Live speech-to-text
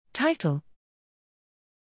Title: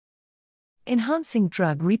 Enhancing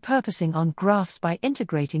Drug Repurposing on Graphs by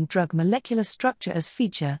Integrating Drug Molecular Structure as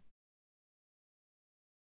Feature.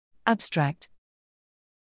 Abstract: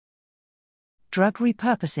 Drug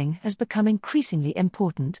repurposing has become increasingly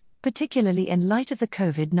important, particularly in light of the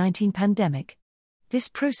COVID-19 pandemic. This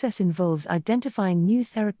process involves identifying new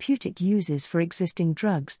therapeutic uses for existing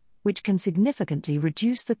drugs, which can significantly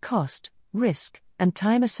reduce the cost, risk, and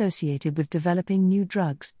time associated with developing new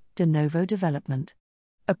drugs, de novo development.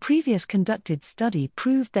 A previous conducted study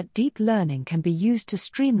proved that deep learning can be used to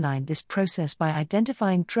streamline this process by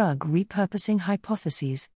identifying drug repurposing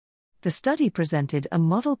hypotheses. The study presented a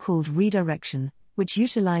model called redirection, which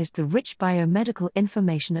utilized the rich biomedical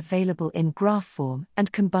information available in graph form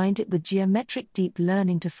and combined it with geometric deep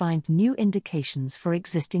learning to find new indications for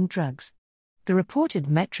existing drugs. The reported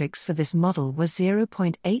metrics for this model were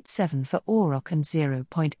 0.87 for OROC and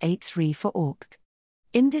 0.83 for ORC.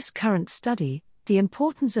 In this current study, the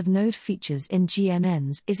importance of node features in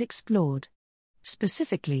GNNs is explored.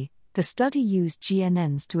 Specifically, the study used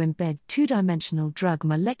GNNs to embed two-dimensional drug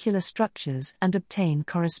molecular structures and obtain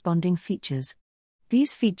corresponding features.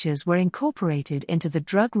 These features were incorporated into the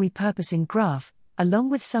drug repurposing graph, along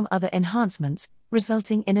with some other enhancements,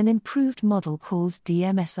 resulting in an improved model called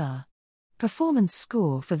DMSR. Performance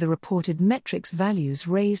score for the reported metrics values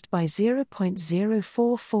raised by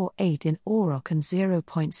 0.0448 in OROC and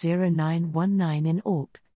 0.0919 in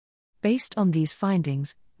ORC. Based on these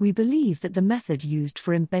findings, we believe that the method used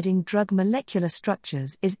for embedding drug molecular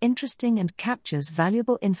structures is interesting and captures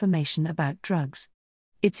valuable information about drugs.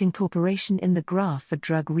 Its incorporation in the graph for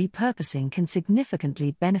drug repurposing can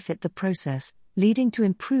significantly benefit the process, leading to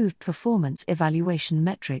improved performance evaluation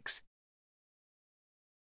metrics.